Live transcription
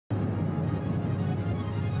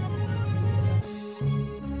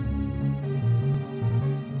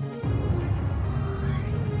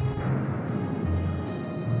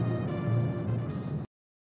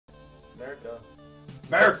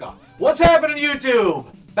America. What's happening, YouTube?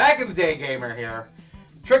 Back in the day gamer here.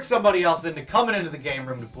 Trick somebody else into coming into the game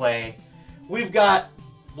room to play. We've got,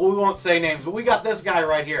 well, we won't say names, but we got this guy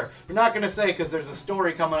right here. We're not going to say because there's a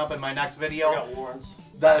story coming up in my next video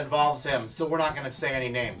that involves him, so we're not going to say any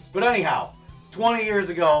names. But anyhow, 20 years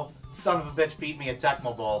ago, son of a bitch beat me at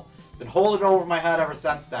Tecmo Bowl. Been holding it over my head ever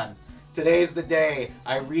since then. Today's the day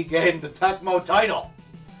I regained the Tecmo title.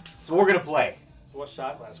 So we're going to play. So what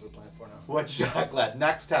shot class are we playing for now? What shot class?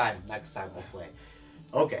 Next time we'll play.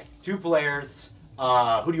 Okay, 2 players.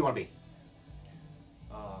 Who do you want to be?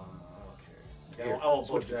 I don't care. Yeah, I won't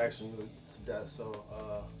Bo Jackson to death, so...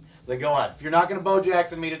 Then go on. If you're not going to Bo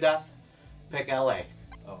Jackson me to death, pick LA.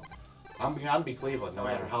 Oh. I'm going to be Cleveland, no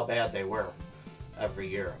matter how bad they were. Every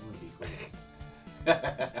year, I'm going to be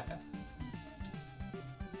Cleveland.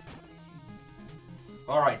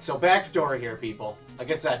 Alright, so backstory here, people.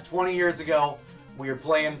 Like I said, 20 years ago, we were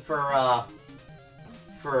playing for a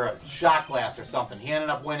shot glass or something. He ended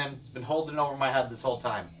up winning. Been holding it over my head this whole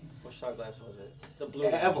time. What shot glass was it? The blue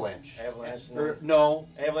Avalanche. Avalanche. No.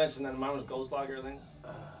 Avalanche, and then mine was Ghost Logger, I think. I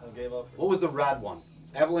gave up. What was the red one?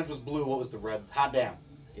 Avalanche was blue. What was the red? Hot damn.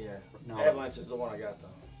 Yeah. No. Avalanche is the one I got, though.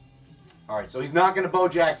 Alright, so he's not going to Bo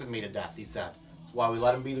Jackson me to death, he said. That's why we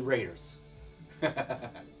let him be the Raiders.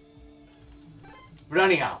 But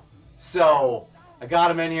anyhow, so I got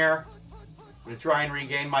him in here. I'm going to try and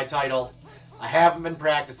regain my title. I haven't been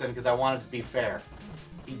practicing because I wanted to be fair.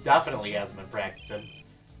 He definitely hasn't been practicing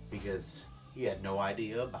because he had no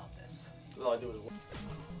idea about this. All I do is...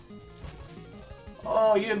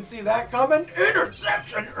 Oh, you didn't see that coming?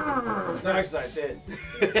 Interception! No, actually I did.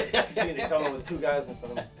 I seen it coming with 2 guys in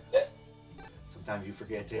front of me. Sometimes you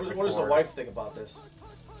forget to hit record. What does the wife think about this?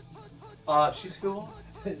 She's cool.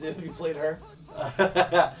 Have you played her?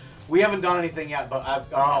 We haven't done anything yet, but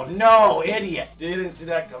oh no, idiot! You didn't see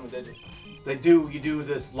that coming, did you? You do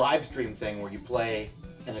this live stream thing where you play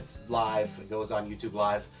and it's live, it goes on YouTube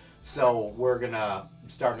Live. So we're gonna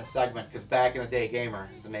start a segment, because Back in the Day Gamer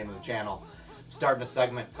is the name of the channel. Starting a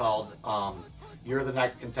segment called You're the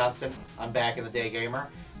Next Contestant on Back in the Day Gamer,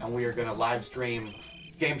 and we are gonna live stream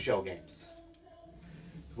game show games.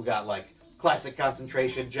 We got like Classic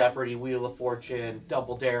Concentration, Jeopardy, Wheel of Fortune,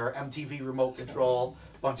 Double Dare, MTV Remote Control,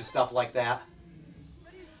 a bunch of stuff like that.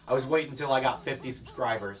 I was waiting until I got 50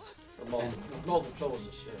 subscribers. Remote Control was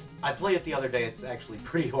a shit. I played it the other day, it's actually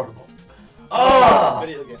pretty horrible. Oh!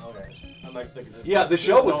 Video game, okay. I'm like thinking this. Yeah, the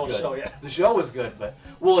show was good. Show, yeah. The show was good, but,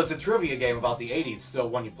 well, it's a trivia game about the 80s, so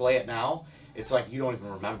when you play it now, it's like you don't even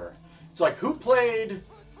remember. It's like, who played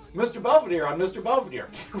Mr. Belvedere on Mr. Belvedere?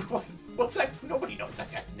 What's that? Nobody knows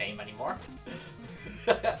that guy's name anymore.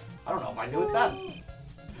 I don't know if I knew it then.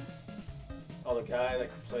 Oh, the guy that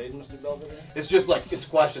played Mr. Belvedere? It's just like, it's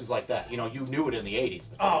questions like that. You know, you knew it in the 80s,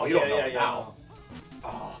 but you don't know it now.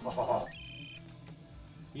 Oh.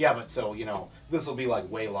 Yeah, but so, you know, this will be like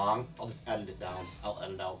way long. I'll just edit it down. I'll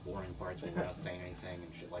edit out boring parts where we're not saying anything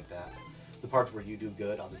and shit like that. The parts where you do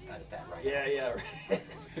good, I'll just edit that right out. Yeah,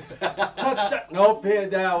 right. Touchdown! Nope,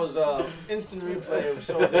 that was instant replay. It was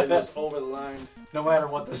so good, it was over the line. No matter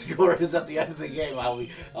what the score is at the end of the game, I'll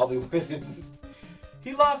be winning.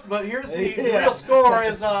 He left, but here's the real score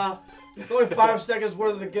is it's only 5 seconds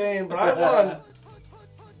worth of the game, but I won.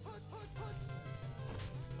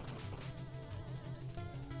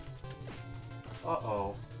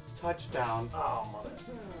 Uh-oh. Touchdown. Oh, mother.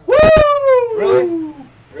 Woo! Really?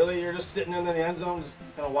 Really? You're just sitting in the end zone, just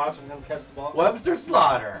kind of watching him catch the ball? Webster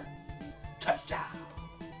Slaughter. Touchdown.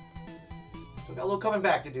 Still got a little coming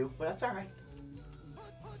back to do, but that's all right.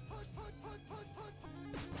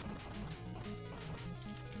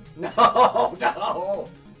 No, no.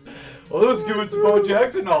 Well, let's give it to Bo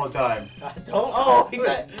Jackson all the time. I don't. Oh,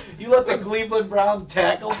 you let the Cleveland Brown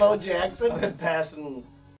tackle Bo Jackson? I've been passing.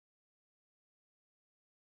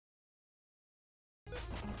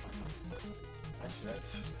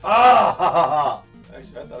 Ah!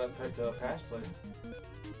 Actually, I thought I picked a pass play.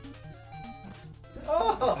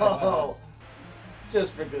 Oh!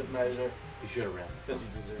 Just for good measure. You should have ran. Because you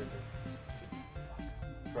deserved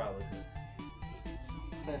it. Probably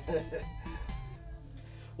did.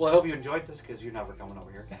 Well, I hope you enjoyed this, because you're never coming over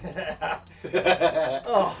here.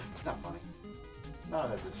 Oh, it's not funny. None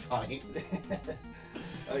of this is funny.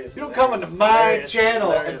 You don't come into my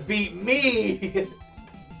channel and beat me!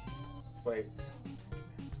 Wait.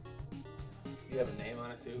 You have a name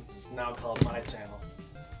on it too? It's now called My Channel.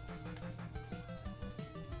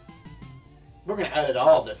 We're going to edit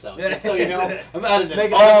all this out, just so you know. I'm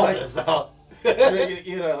editing this out. You're going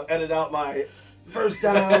to edit out my first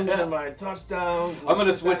downs and my touchdowns. I'm going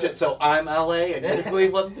to switch it so I'm LA and you're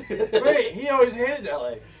Cleveland. Wait, he always hated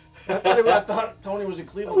LA. I thought Tony was a It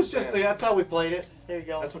Cleveland was just fan. that's how we played it. There you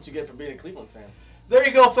go. That's what you get for being a Cleveland fan. There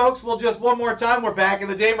you go, folks. Well, just one more time, we're back, and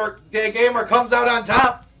the day gamer comes out on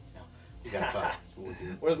top. You got to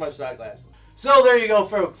Where's my shot glass? So there you go,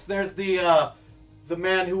 folks. There's the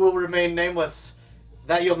man who will remain nameless.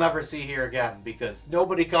 That you'll never see here again because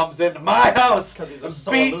nobody comes into my house He's a and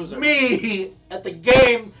sore beats loser. me at the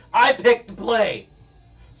game I picked to play.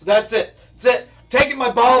 So that's it. That's it. Taking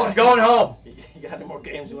my ball and going home. You got any more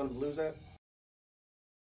games you want to lose at?